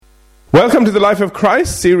Welcome to the Life of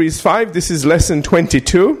Christ, Series 5. This is Lesson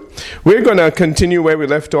 22. We're going to continue where we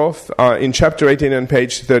left off in Chapter 18 and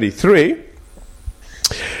page 33.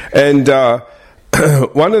 And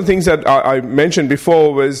one of the things that I mentioned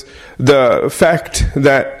before was the fact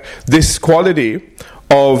that this quality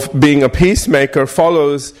of being a peacemaker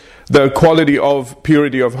follows the quality of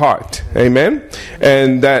purity of heart. Amen?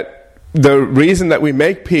 And that the reason that we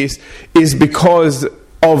make peace is because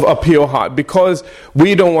of a pure heart, because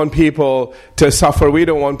we don't want people to suffer, we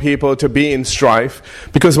don't want people to be in strife.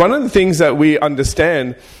 Because one of the things that we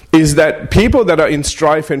understand is that people that are in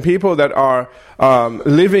strife and people that are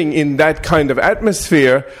living in that kind of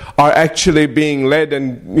atmosphere are actually being led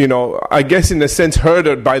and, I guess in a sense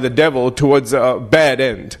herded by the devil towards a bad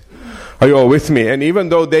end. Are you all with me? And even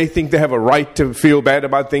though they think they have a right to feel bad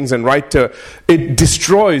about things and it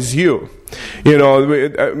destroys you.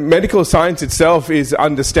 Medical science itself is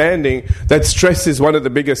understanding that stress is one of the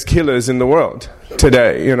biggest killers in the world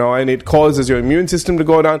today, and it causes your immune system to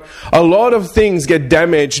go down. A lot of things get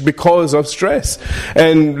damaged because of stress.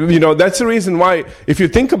 And, that's the reason why, if you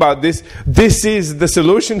think about this is the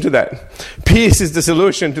solution to that. Peace is the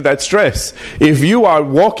solution to that stress. If you are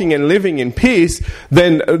walking and living in peace,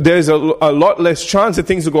 then there's a lot less chance that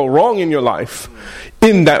things will go wrong in your life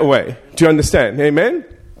in that way. Do you understand? Amen?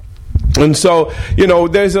 And so,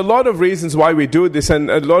 there's a lot of reasons why we do this,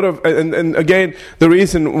 and and again, the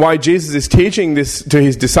reason why Jesus is teaching this to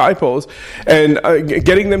his disciples and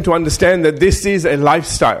getting them to understand that this is a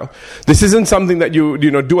lifestyle. This isn't something that you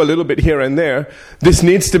do a little bit here and there. This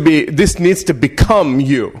needs to become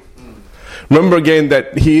you. Remember again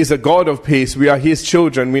that he is a God of peace. We are his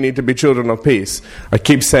children. We need to be children of peace. I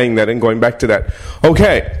keep saying that and going back to that.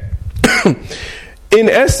 Okay. In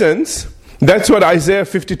essence, that's what Isaiah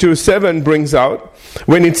 52:7 brings out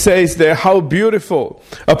when it says there, how beautiful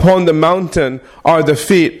upon the mountain are the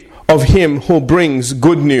feet of him who brings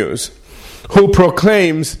good news, who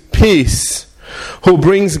proclaims peace, who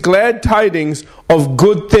brings glad tidings of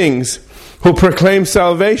good things, who proclaims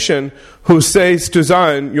salvation, who says to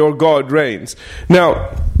Zion, your God reigns. Now,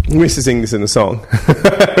 we used to sing this in a song.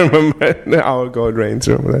 Remember, our God reigns.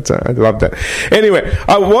 I love that. Anyway,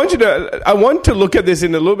 I want to look at this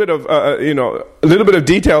in a little bit of, a little bit of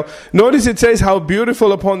detail. Notice it says, how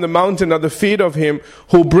beautiful upon the mountain are the feet of him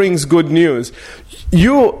who brings good news.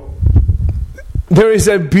 There is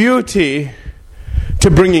a beauty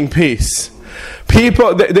to bringing peace.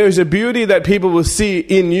 There's a beauty that people will see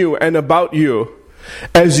in you and about you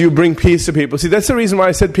as you bring peace to people. See, that's the reason why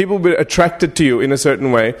I said people will be attracted to you in a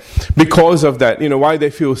certain way because of that. Why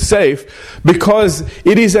they feel safe. Because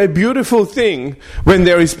it is a beautiful thing when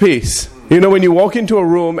there is peace. When you walk into a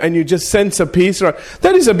room and you just sense a peace,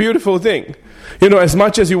 that is a beautiful thing. As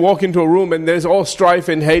much as you walk into a room and there's all strife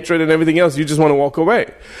and hatred and everything else, you just want to walk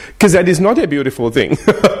away. Because that is not a beautiful thing.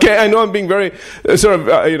 Okay, I know I'm being very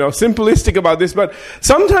simplistic about this, but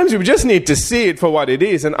sometimes you just need to see it for what it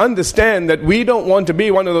is and understand that we don't want to be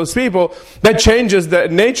one of those people that changes the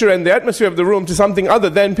nature and the atmosphere of the room to something other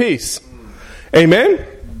than peace. Amen?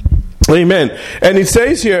 Amen. And it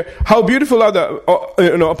says here, how beautiful are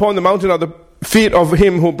upon the mountain are the feet of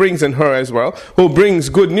him who brings, and her as well, who brings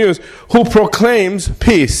good news, who proclaims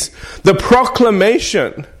peace. The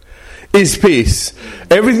proclamation is peace.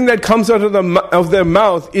 Everything that comes out of their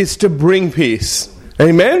mouth is to bring peace.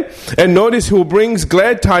 Amen? And notice who brings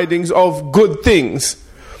glad tidings of good things.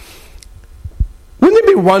 Wouldn't it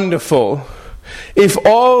be wonderful if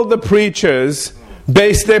all the preachers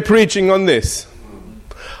based their preaching on this?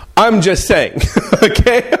 I'm just saying,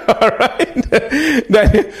 okay, all right,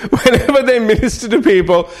 that whenever they minister to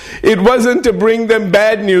people, it wasn't to bring them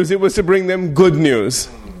bad news, it was to bring them good news.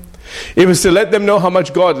 It was to let them know how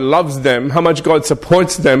much God loves them, how much God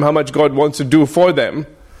supports them, how much God wants to do for them,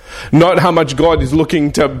 not how much God is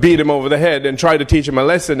looking to beat them over the head and try to teach them a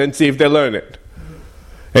lesson and see if they learn it.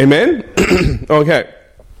 Amen? Okay.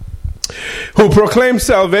 Who proclaims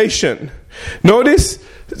salvation. Notice,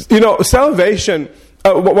 salvation.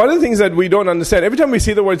 One of the things that we don't understand, every time we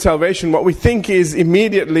see the word salvation, what we think is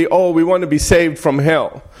immediately, we want to be saved from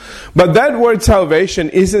hell. But that word salvation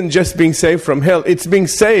isn't just being saved from hell, it's being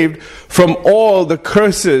saved from all the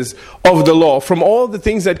curses of the law, from all the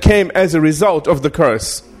things that came as a result of the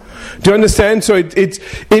curse. Do you understand? So it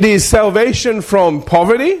is salvation from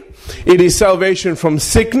poverty. It is salvation from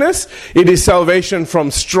sickness. It is salvation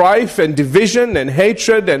from strife and division and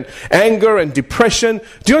hatred and anger and depression.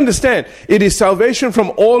 Do you understand? It is salvation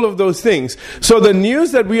from all of those things. So the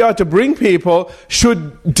news that we are to bring people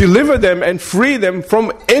should deliver them and free them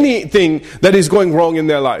from anything that is going wrong in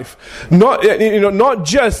their life. Not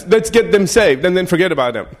just let's get them saved and then forget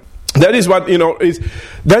about them. That is what,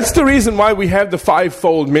 that's the reason why we have the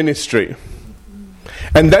fivefold ministry.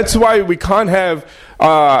 And that's why we can't have,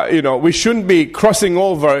 we shouldn't be crossing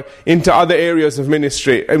over into other areas of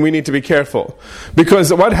ministry, and we need to be careful.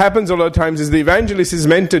 Because what happens a lot of times is the evangelist is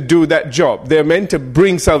meant to do that job. They're meant to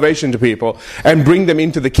bring salvation to people and bring them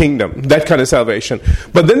into the kingdom, that kind of salvation.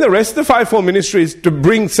 But then the rest of the fivefold ministry is to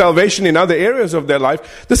bring salvation in other areas of their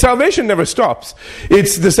life. The salvation never stops.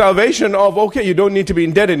 It's the salvation of, okay, you don't need to be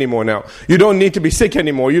in debt anymore now. You don't need to be sick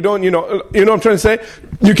anymore. You don't, you know what I'm trying to say?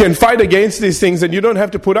 You can fight against these things and you don't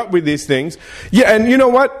have to put up with these things. Yeah, and you know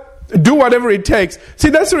what? Do whatever it takes. See,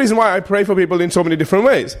 that's the reason why I pray for people in so many different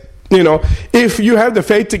ways. If you have the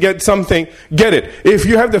faith to get something, get it. If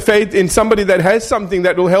you have the faith in somebody that has something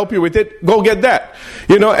that will help you with it, go get that.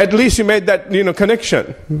 At least you made that,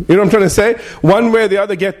 connection. You know what I'm trying to say? One way or the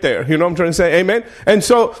other, get there. You know what I'm trying to say? Amen? And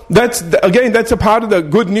so, that's a part of the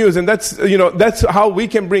good news, and that's how we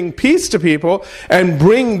can bring peace to people and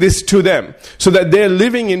bring this to them, so that they're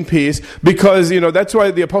living in peace, because, that's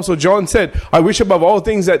why the Apostle John said, I wish above all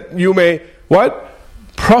things that you may, what?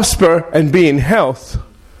 Prosper and be in health.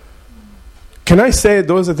 Can I say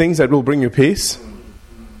those are things that will bring you peace?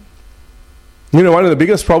 One of the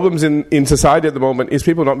biggest problems in society at the moment is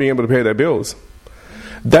people not being able to pay their bills.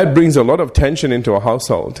 That brings a lot of tension into a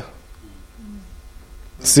household.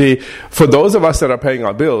 See, for those of us that are paying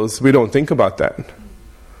our bills, we don't think about that.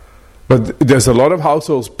 But there's a lot of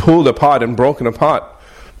households pulled apart and broken apart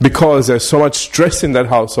because there's so much stress in that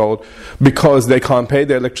household, because they can't pay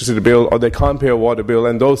their electricity bill or they can't pay a water bill,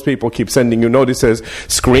 and those people keep sending you notices,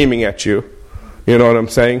 screaming at you. You know what I'm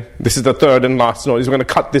saying? This is the third and last notice. We're going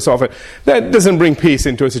to cut this off. That doesn't bring peace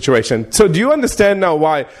into a situation. So do you understand now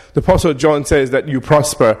why the Apostle John says that you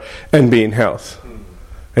prosper and be in health?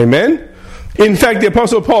 Amen? In fact, the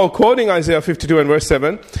Apostle Paul, quoting Isaiah 52 and verse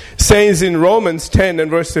 7, says in Romans 10 and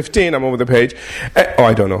verse 15, I'm over the page.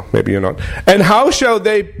 I don't know, maybe you're not. And how shall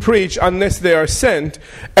they preach unless they are sent?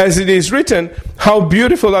 As it is written, how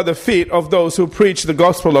beautiful are the feet of those who preach the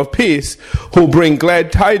gospel of peace, who bring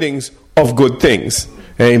glad tidings of good things.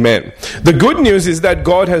 Amen. The good news is that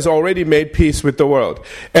God has already made peace with the world,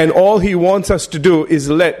 and all He wants us to do is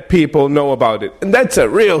let people know about it. And that's a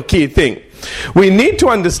real key thing. We need to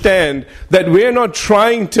understand that we're not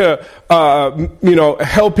trying to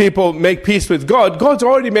help people make peace with God. God's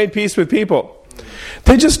already made peace with people.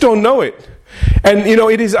 They just don't know it. And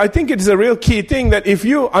I think it is a real key thing that if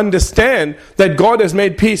you understand that God has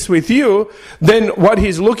made peace with you, then what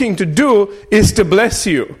He's looking to do is to bless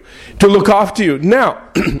you, to look after you. Now,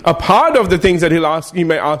 a part of the things that He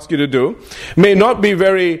may ask you to do may not be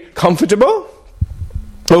very comfortable.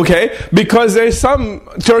 Okay, because there's some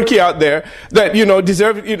turkey out there that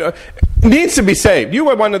needs to be saved. You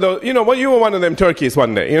were one of those. You were one of them turkeys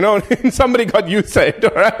one day. Somebody got you saved,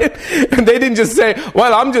 all right? And they didn't just say,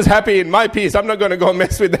 "Well, I'm just happy in my peace. I'm not going to go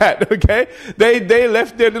mess with that." Okay, they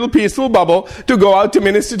left their little peaceful bubble to go out to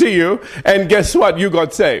minister to you, and guess what? You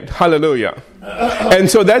got saved. Hallelujah. And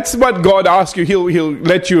so that's what God asks you. He'll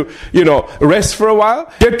let you, rest for a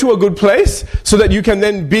while, get to a good place, so that you can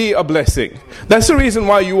then be a blessing. That's the reason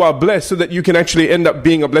why you are blessed, so that you can actually end up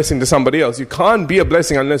being a blessing to somebody else. You can't be a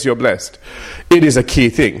blessing unless you're blessed. It is a key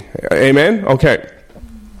thing. Amen? Okay.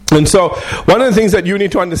 And so one of the things that you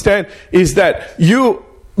need to understand is that you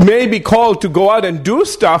may be called to go out and do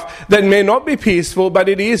stuff that may not be peaceful, but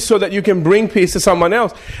it is so that you can bring peace to someone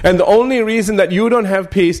else. And the only reason that you don't have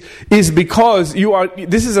peace is because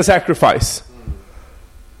this is a sacrifice,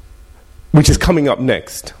 which is coming up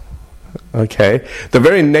next. Okay? The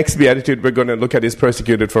very next beatitude we're going to look at is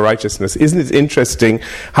persecuted for righteousness. Isn't it interesting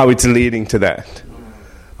how it's leading to that?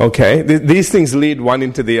 Okay, these things lead one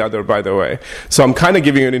into the other, by the way. So I'm kind of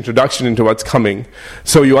giving you an introduction into what's coming,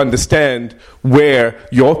 so you understand where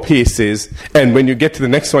your peace is. And when you get to the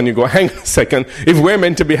next one, you go, hang on a second, if we're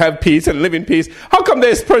meant to have peace and live in peace, how come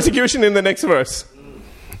there's persecution in the next verse?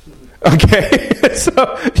 Okay,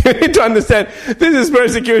 so you need to understand, this is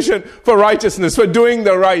persecution for righteousness, for doing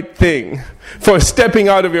the right thing, for stepping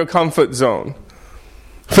out of your comfort zone.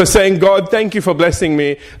 For saying, God, thank you for blessing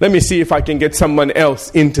me. Let me see if I can get someone else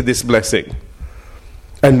into this blessing.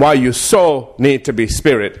 And why you so need to be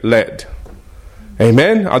Spirit-led.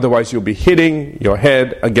 Amen? Otherwise you'll be hitting your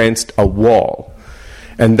head against a wall.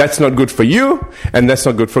 And that's not good for you, and that's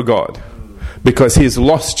not good for God. Because He's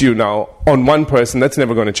lost you now on one person. That's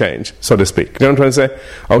never going to change, so to speak. You know what I'm trying to say?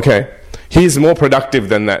 Okay. He's more productive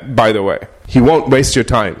than that, by the way. He won't waste your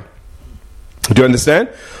time. Do you understand?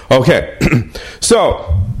 Okay.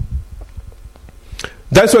 So,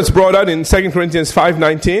 that's what's brought out in 2 Corinthians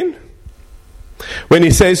 5:19. when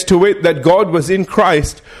he says, to wit, that God was in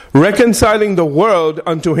Christ, reconciling the world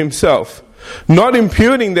unto himself, not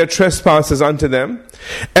imputing their trespasses unto them,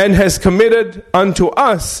 and has committed unto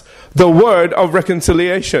us the word of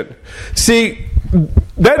reconciliation. See,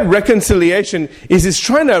 that reconciliation is he's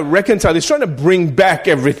trying to reconcile, he's trying to bring back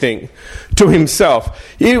everything to himself.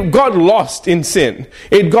 It got lost in sin.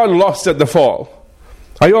 It got lost at the fall.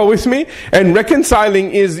 Are you all with me? And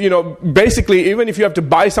reconciling is, basically, even if you have to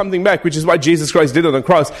buy something back, which is what Jesus Christ did on the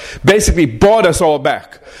cross, basically bought us all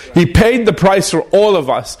back. He paid the price for all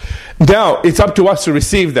of us. Now, it's up to us to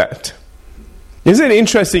receive that. Isn't it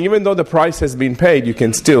interesting? Even though the price has been paid, you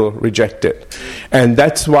can still reject it. And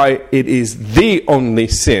that's why it is the only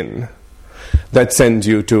sin that sends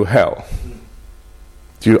you to hell.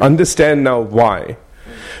 Do you understand now why?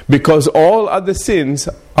 Because all other sins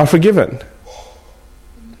are forgiven.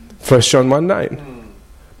 1 John 1:9.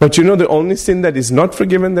 But the only sin that is not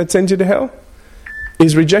forgiven that sends you to hell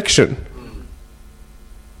is rejection.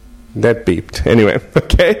 That beeped. Anyway,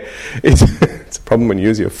 okay? It's a problem when you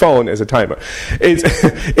use your phone as a timer.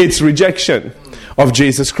 It's rejection of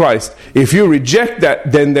Jesus Christ. If you reject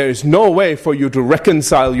that, then there is no way for you to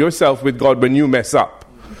reconcile yourself with God when you mess up.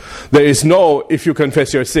 There is no, if you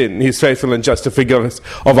confess your sin, He's faithful and just to forgive us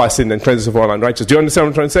of our sin and cleanse us of all unrighteousness. Do you understand what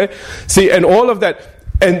I'm trying to say? See, and all of that,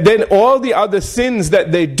 and then all the other sins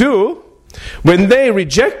that they do, when they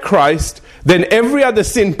reject Christ, then every other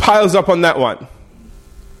sin piles up on that one.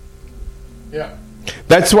 Yeah.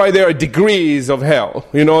 That's why there are degrees of hell.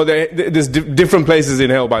 There's different places in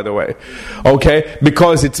hell, by the way. Okay?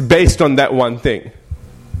 Because it's based on that one thing.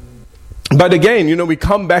 But again, we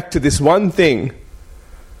come back to this one thing.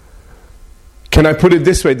 Can I put it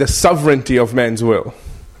this way? The sovereignty of man's will.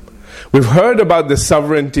 We've heard about the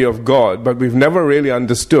sovereignty of God, but we've never really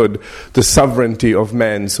understood the sovereignty of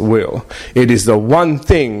man's will. It is the one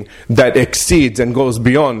thing that exceeds and goes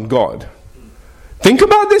beyond God. Think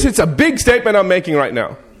about this. It's a big statement I'm making right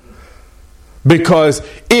now. Because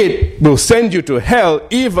it will send you to hell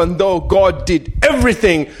even though God did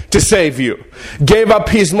everything to save you. Gave up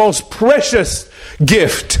His most precious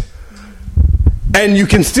gift. And you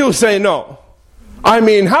can still say no. I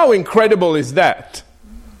mean, how incredible is that?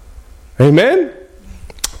 Amen?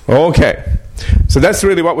 Okay. So that's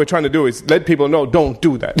really what we're trying to do, is let people know, don't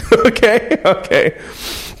do that. Okay?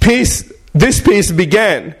 This peace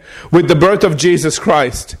began with the birth of Jesus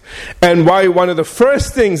Christ. And why one of the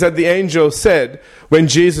first things that the angel said when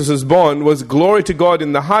Jesus was born was, glory to God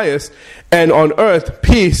in the highest, and on earth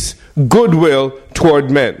peace, goodwill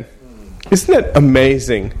toward men. Isn't that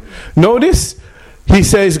amazing? Notice, he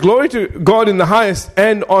says, glory to God in the highest,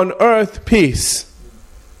 and on earth peace.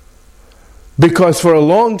 Because for a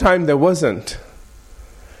long time there wasn't.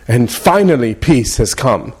 And finally peace has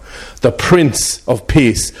come. The Prince of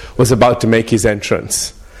Peace was about to make his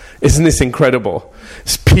entrance. Isn't this incredible?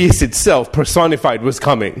 Peace itself, personified, was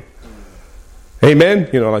coming. Amen?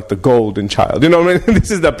 Like the golden child.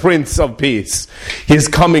 This is the Prince of Peace. He's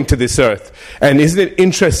coming to this earth. And isn't it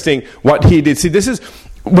interesting what he did? See, this is,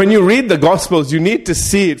 when you read the Gospels, you need to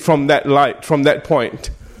see it from that light, from that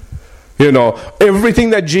point.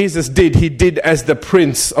 Everything that Jesus did, He did as the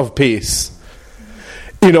Prince of Peace.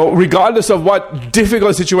 Regardless of what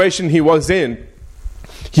difficult situation He was in,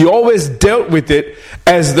 He always dealt with it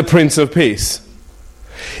as the Prince of Peace.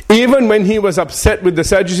 Even when He was upset with the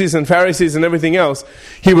Sadducees and Pharisees and everything else,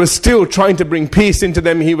 He was still trying to bring peace into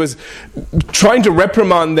them. He was trying to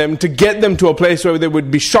reprimand them to get them to a place where they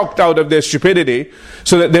would be shocked out of their stupidity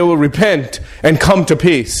so that they will repent and come to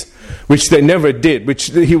peace, which they never did.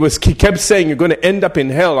 He kept saying, you're going to end up in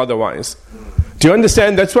hell otherwise. Do you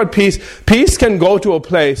understand? That's what peace can go to a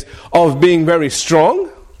place of being very strong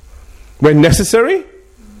when necessary.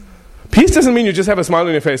 Peace doesn't mean you just have a smile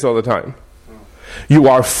on your face all the time. You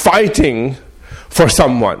are fighting for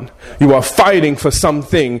someone. You are fighting for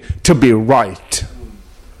something to be right.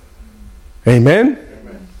 Amen?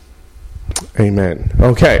 Amen.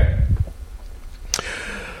 Okay.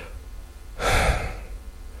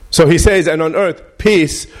 So he says, and on earth,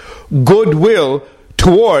 peace, goodwill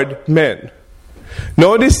toward men.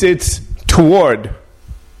 Notice it's toward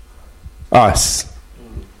us.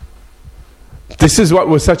 This is what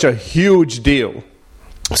was such a huge deal.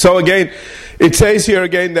 So again, it says here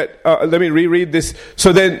again that, let me reread this.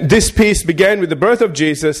 So then this peace began with the birth of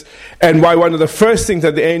Jesus, and why one of the first things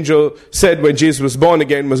that the angel said when Jesus was born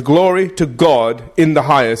again was, glory to God in the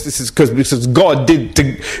highest. This is because God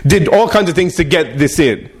did all kinds of things to get this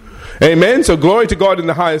in. Amen? So glory to God in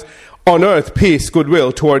the highest. On earth, peace,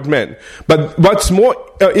 goodwill toward men. But what's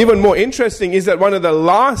even more interesting is that one of the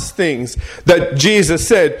last things that Jesus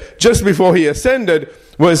said just before He ascended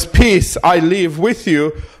was, peace I leave with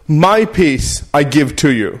you, my peace I give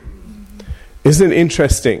to you. Isn't it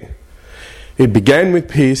interesting? It began with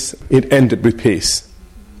peace, it ended with peace.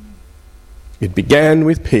 It began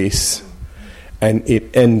with peace, and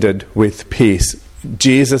it ended with peace.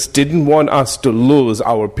 Jesus didn't want us to lose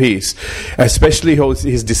our peace, especially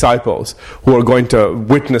his disciples who are going to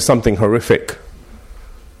witness something horrific.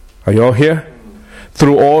 Are you all here?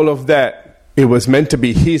 Through all of that, it was meant to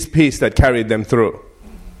be his peace that carried them through.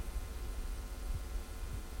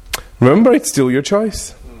 Remember, it's still your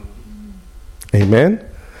choice. Amen?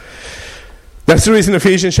 That's the reason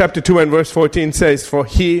Ephesians chapter 2 and verse 14 says, for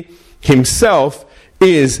he himself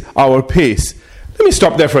is our peace. Let me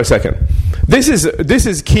stop there for a second. This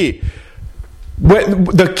is key.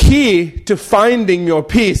 The key to finding your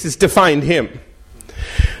peace is to find him.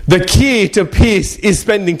 The key to peace is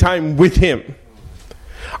spending time with him.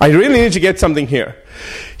 I really need to get something here.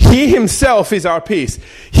 He himself is our peace.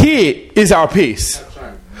 He is our peace.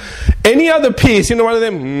 Any other peace, one of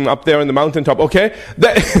them up there on the mountaintop, okay?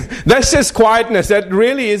 That's just quietness. That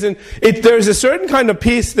really isn't. There's a certain kind of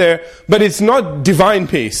peace there, but it's not divine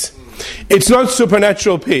peace. It's not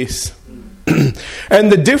supernatural peace.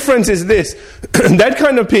 And the difference is this. That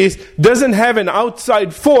kind of peace doesn't have an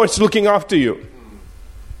outside force looking after you.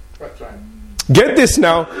 That's right. Get this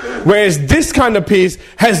now. Whereas this kind of peace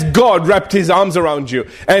has God wrapped his arms around you.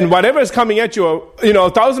 And whatever is coming at you,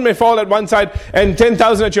 1,000 may fall at one side and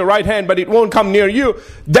 10,000 at your right hand, but it won't come near you.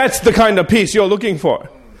 That's the kind of peace you're looking for.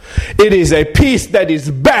 It is a peace that is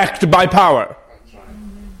backed by power.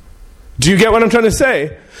 Do you get what I'm trying to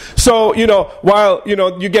say? So, while,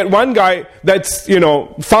 you get one guy that's,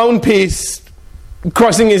 found peace,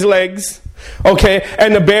 crossing his legs, okay,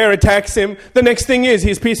 and a bear attacks him, the next thing is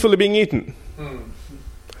he's peacefully being eaten.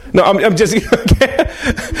 No, I'm just, okay.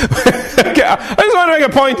 Okay, I just want to make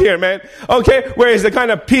a point here, man. Okay, whereas the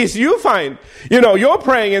kind of peace you find, you're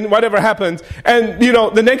praying and whatever happens, and,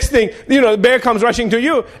 the next thing, the bear comes rushing to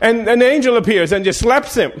you, and an angel appears and just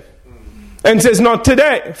slaps him. And says, not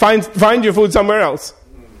today. Find your food somewhere else.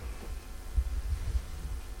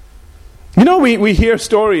 We hear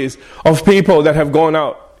stories of people that have gone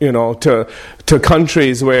out, to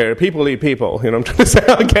countries where people eat people. You know what I'm trying to say?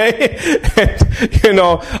 Okay, and,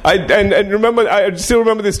 I remember. I still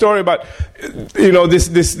remember this story about,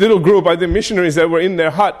 this little group, the missionaries that were in their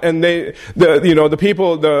hut, and the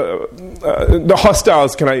people, the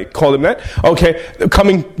hostiles, can I call them that? Okay,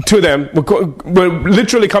 coming to them, were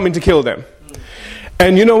literally coming to kill them.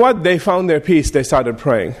 And you know what? They found their peace. They started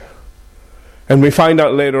praying. And we find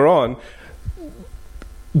out later on,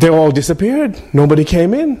 they all disappeared. Nobody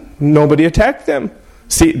came in. Nobody attacked them.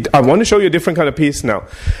 See, I want to show you a different kind of peace now.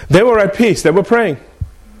 They were at peace. They were praying.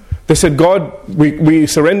 They said, God, we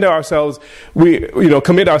surrender ourselves. We,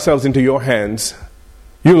 commit ourselves into your hands.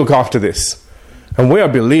 You look after this. And we are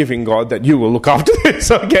believing, God, that you will look after this,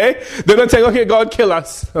 okay? They're not saying, okay, God, kill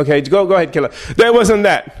us. Okay, go ahead, kill us. There wasn't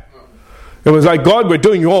that. It was like, God, we're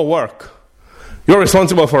doing your work. You're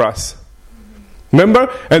responsible for us.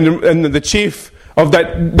 Remember? And the chief of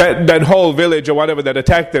that whole village or whatever that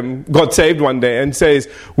attacked them got saved one day and says,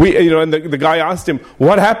 and the guy asked him,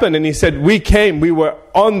 what happened? And he said, we were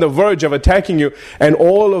on the verge of attacking you, and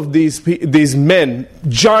all of these men,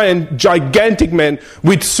 gigantic men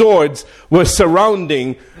with swords were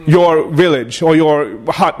surrounding your village or your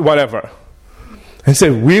hut, whatever. And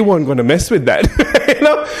said, we weren't going to mess with that,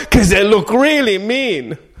 because they look really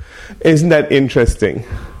mean. Isn't that interesting?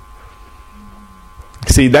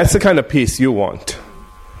 See, that's the kind of peace you want.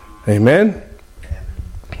 Amen?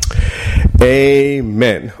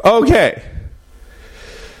 Amen. Okay.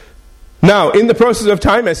 Now, in the process of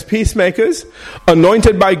time, as peacemakers,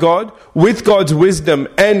 anointed by God, with God's wisdom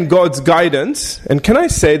and God's guidance, and can I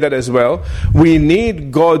say that as well? We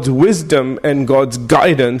need God's wisdom and God's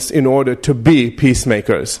guidance in order to be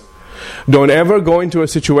peacemakers. Don't ever go into a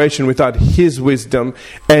situation without His wisdom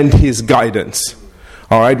and His guidance.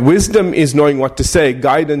 Alright, wisdom is knowing what to say,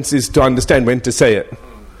 guidance is to understand when to say it.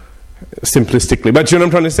 Simplistically. But you know what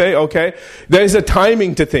I'm trying to say? Okay? There is a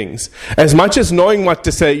timing to things. As much as knowing what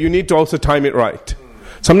to say, you need to also time it right.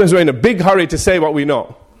 Sometimes we're in a big hurry to say what we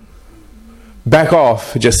know. Back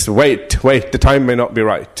off. Just wait. The time may not be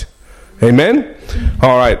right. Amen?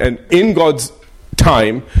 Alright, and in God's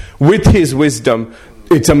time, with His wisdom,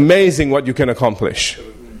 it's amazing what you can accomplish.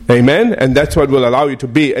 Amen? And that's what will allow you to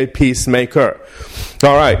be a peacemaker.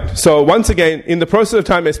 All right. So once again, in the process of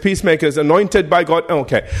time as peacemakers, anointed by God.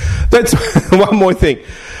 Okay. That's one more thing.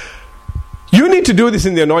 You need to do this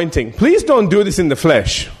in the anointing. Please don't do this in the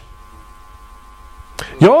flesh.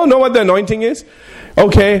 You all know what the anointing is?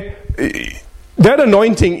 Okay. That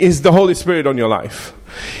anointing is the Holy Spirit on your life.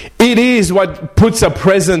 It is what puts a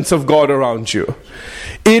presence of God around you.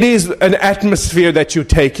 It is an atmosphere that you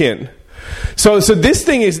take in. So this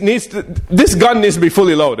thing this gun needs to be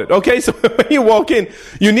fully loaded. Okay, so when you walk in,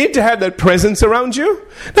 you need to have that presence around you.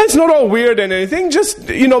 That's not all weird and anything. Just,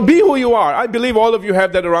 be who you are. I believe all of you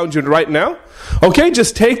have that around you right now. Okay,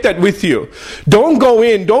 just take that with you. Don't go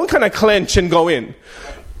in. Don't kind of clench and go in.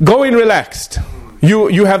 Go in relaxed.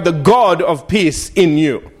 You have the God of peace in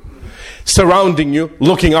you, surrounding you,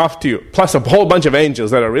 looking after you, plus a whole bunch of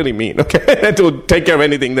angels that are really mean, okay, that will take care of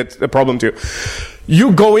anything that's a problem to you.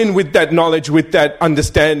 You go in with that knowledge, with that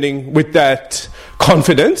understanding, with that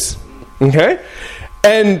confidence, okay,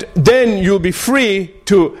 and then you'll be free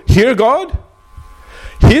to hear God,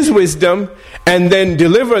 His wisdom, and then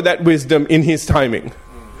deliver that wisdom in His timing.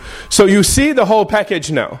 So you see the whole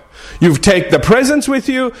package now. You take the presence with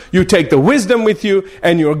you, you take the wisdom with you,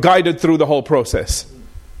 and you're guided through the whole process.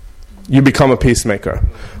 You become a peacemaker.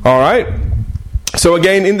 All right? So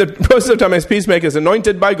again, in the process of time as peacemakers,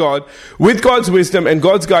 anointed by God, with God's wisdom and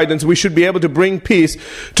God's guidance, we should be able to bring peace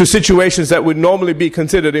to situations that would normally be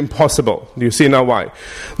considered impossible. Do you see now why?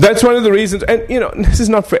 That's one of the reasons, and this is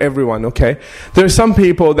not for everyone, okay? There are some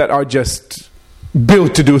people that are just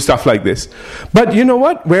built to do stuff like this. But you know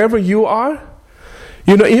what? Wherever you are,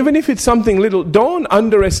 even if it's something little, don't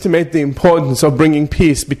underestimate the importance of bringing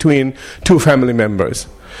peace between two family members.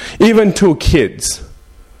 Even two kids.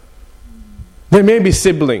 There may be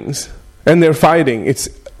siblings and they're fighting.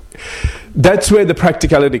 That's where the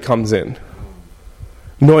practicality comes in.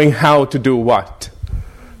 Knowing how to do what.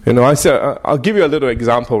 I'll give you a little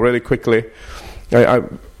example really quickly. I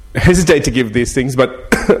hesitate to give these things, but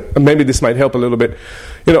maybe this might help a little bit.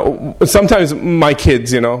 Sometimes my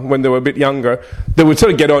kids, when they were a bit younger, they would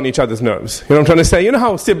sort of get on each other's nerves. I'm trying to say?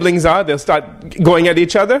 How siblings are? They'll start going at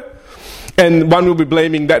each other. And one will be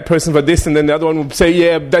blaming that person for this, and then the other one will say,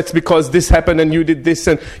 yeah, that's because this happened and you did this.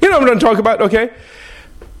 And what I'm talking about, okay?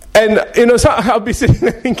 And, so I'll be sitting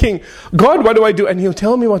there thinking, God, what do I do? And He'll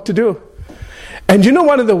tell me what to do. And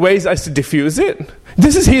one of the ways I used to diffuse it?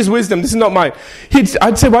 This is His wisdom, this is not mine.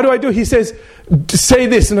 I'd say, what do I do? He says, say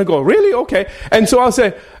this. And I go, really? Okay. And so I'll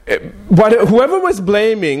say, whoever was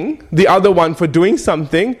blaming the other one for doing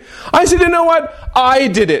something, I said, you know what? I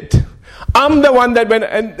did it. I'm the one that went,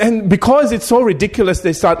 and because it's so ridiculous,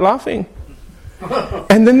 they start laughing.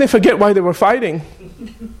 And then they forget why they were fighting.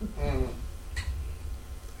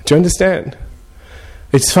 Do you understand?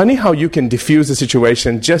 It's funny how you can diffuse a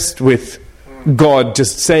situation just with God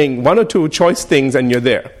just saying one or two choice things and you're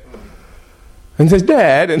there. And says,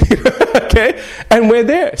 Dad, and okay, and we're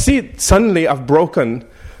there. See, suddenly I've broken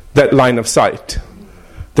that line of sight.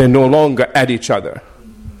 They're no longer at each other.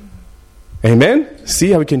 Amen? See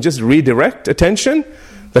how we can just redirect attention?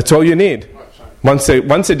 That's all you need. Once they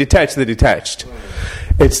detach, they're detached.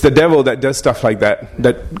 It's the devil that does stuff like that,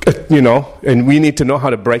 and we need to know how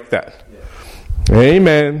to break that.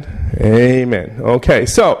 Amen. Amen. Okay,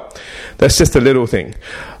 so that's just a little thing.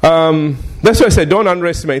 That's why I said don't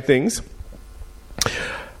underestimate things.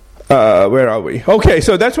 Where are we? Okay,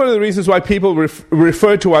 so that's one of the reasons why people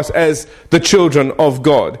refer to us as the children of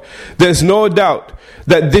God. There's no doubt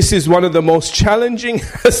that this is one of the most challenging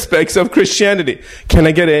aspects of Christianity. Can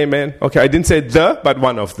I get an amen? Okay, I didn't say the, but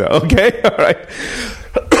one of the. Okay, all right.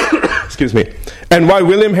 Excuse me. And why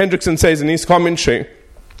William Hendrickson says in his commentary,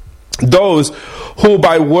 those who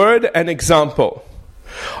by word and example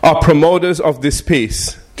are promoters of this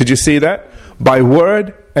peace. Did you see that? By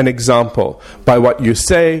word and example, by what you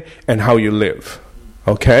say and how you live.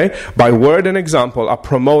 Okay? By word and example are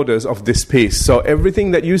promoters of this peace. So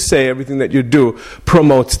everything that you say, everything that you do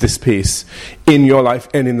promotes this peace in your life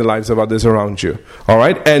and in the lives of others around you.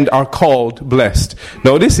 Alright? And are called blessed.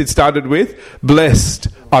 Notice it started with, blessed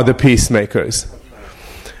are the peacemakers.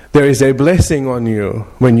 There is a blessing on you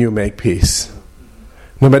when you make peace.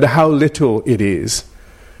 No matter how little it is,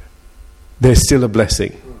 there's still a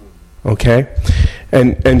blessing. Okay?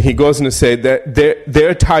 And he goes on to say that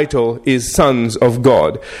their title is sons of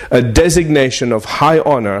God, a designation of high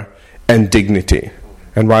honor and dignity.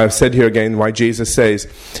 And why I've said here again, why Jesus says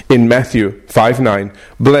in Matthew 5:9,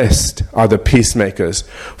 blessed are the peacemakers,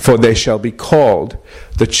 for they shall be called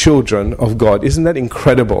the children of God. Isn't that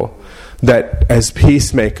incredible? That as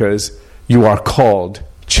peacemakers, you are called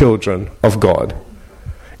children of God.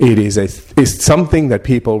 It's something that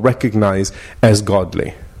people recognize as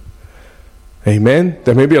godly. Amen?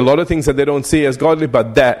 There may be a lot of things that they don't see as godly,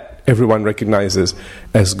 but that everyone recognizes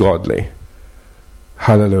as godly.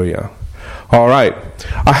 Hallelujah. All right.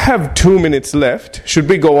 I have 2 minutes left. Should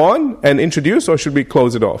we go on and introduce, or should we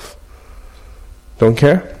close it off? Don't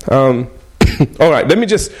care? All right, let me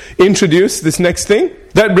just introduce this next thing.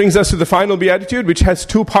 That brings us to the final beatitude, which has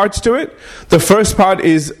two parts to it. The first part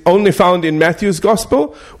is only found in Matthew's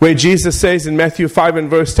Gospel, where Jesus says in Matthew 5 and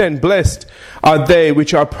verse 10, "Blessed are they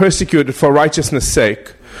which are persecuted for righteousness' sake,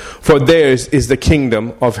 for theirs is the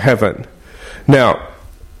kingdom of heaven." Now,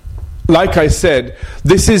 like I said,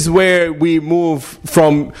 this is where we move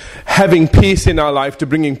from having peace in our life to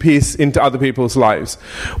bringing peace into other people's lives.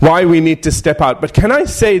 Why we need to step out. But can I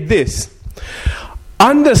say this?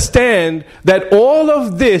 Understand that all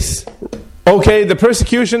of this, okay, the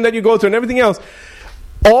persecution that you go through and everything else,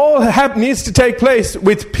 all needs to take place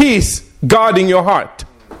with peace guarding your heart.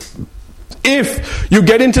 If you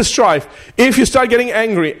get into strife, if you start getting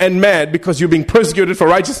angry and mad because you're being persecuted for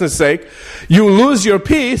righteousness' sake, you lose your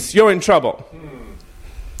peace, you're in trouble.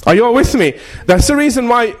 Are you all with me? That's the reason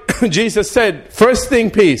why Jesus said, first thing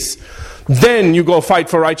peace, then you go fight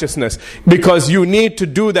for righteousness, because you need to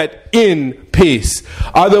do that in peace.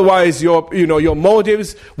 Otherwise, your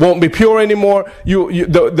motives won't be pure anymore.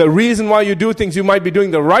 The reason why you do things, you might be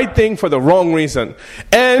doing the right thing for the wrong reason.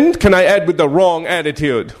 And, can I add, with the wrong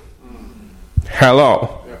attitude.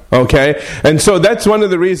 Hello. Okay? And so that's one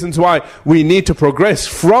of the reasons why we need to progress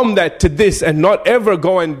from that to this and not ever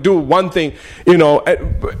go and do one thing,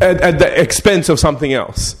 at the expense of something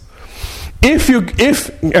else. Here's a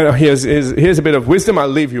bit of wisdom I'll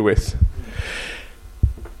leave you with.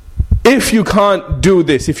 If you can't do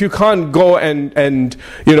this, if you can't go and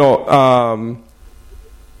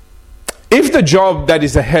if the job that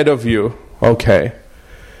is ahead of you, okay,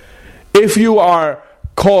 if you are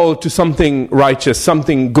called to something righteous,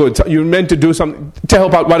 something good, you're meant to do something to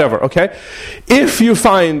help out, whatever, okay? If you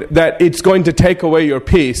find that it's going to take away your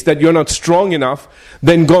peace, that you're not strong enough,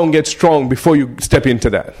 then go and get strong before you step into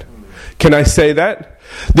that. Can I say that?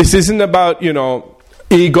 This isn't about,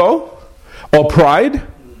 ego or pride.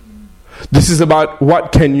 This is about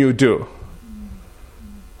what can you do.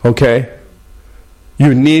 Okay?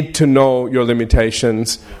 You need to know your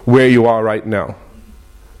limitations, where you are right now.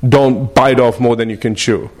 Don't bite off more than you can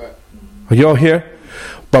chew. Are you all here?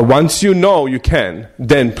 But once you know you can,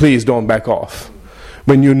 then please don't back off.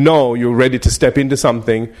 When you know you're ready to step into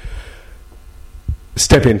something,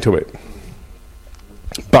 step into it.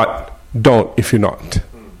 But don't if you're not.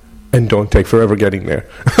 And don't take forever getting there.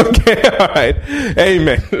 Okay, all right.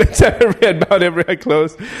 Amen. Let's have every head bowed, every eye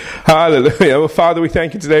closed. Hallelujah. Well, Father, we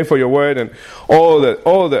thank you today for your word and all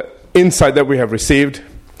the insight that we have received.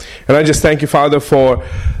 And I just thank you, Father, for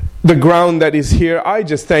the ground that is here. I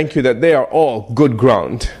just thank you that they are all good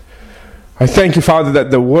ground. I thank you, Father, that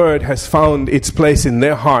the word has found its place in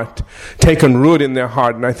their heart, taken root in their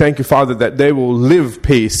heart. And I thank you, Father, that they will live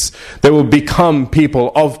peace. They will become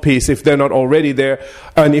people of peace if they're not already there.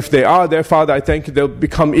 And if they are there, Father, I thank you they'll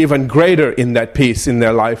become even greater in that peace in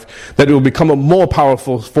their life. That it will become a more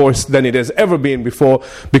powerful force than it has ever been before.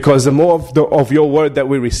 Because the more of your word that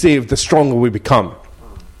we receive, the stronger we become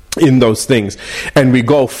in those things. And we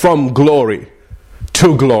go from glory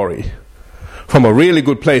to glory. From a really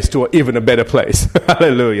good place to even a better place.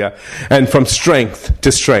 Hallelujah. And from strength to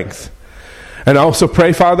strength. And I also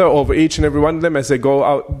pray, Father, over each and every one of them as they go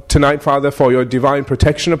out tonight, Father, for your divine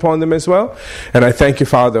protection upon them as well. And I thank you,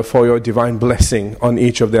 Father, for your divine blessing on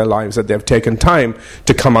each of their lives, that they've taken time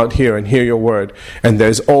to come out here and hear your word. And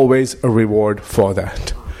there's always a reward for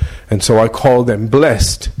that. And so I call them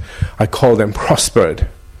blessed. I call them prospered.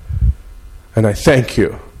 And I thank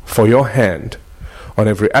you for your hand on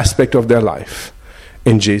every aspect of their life.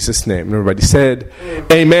 In Jesus' name. Everybody said,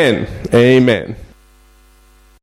 Amen. Amen.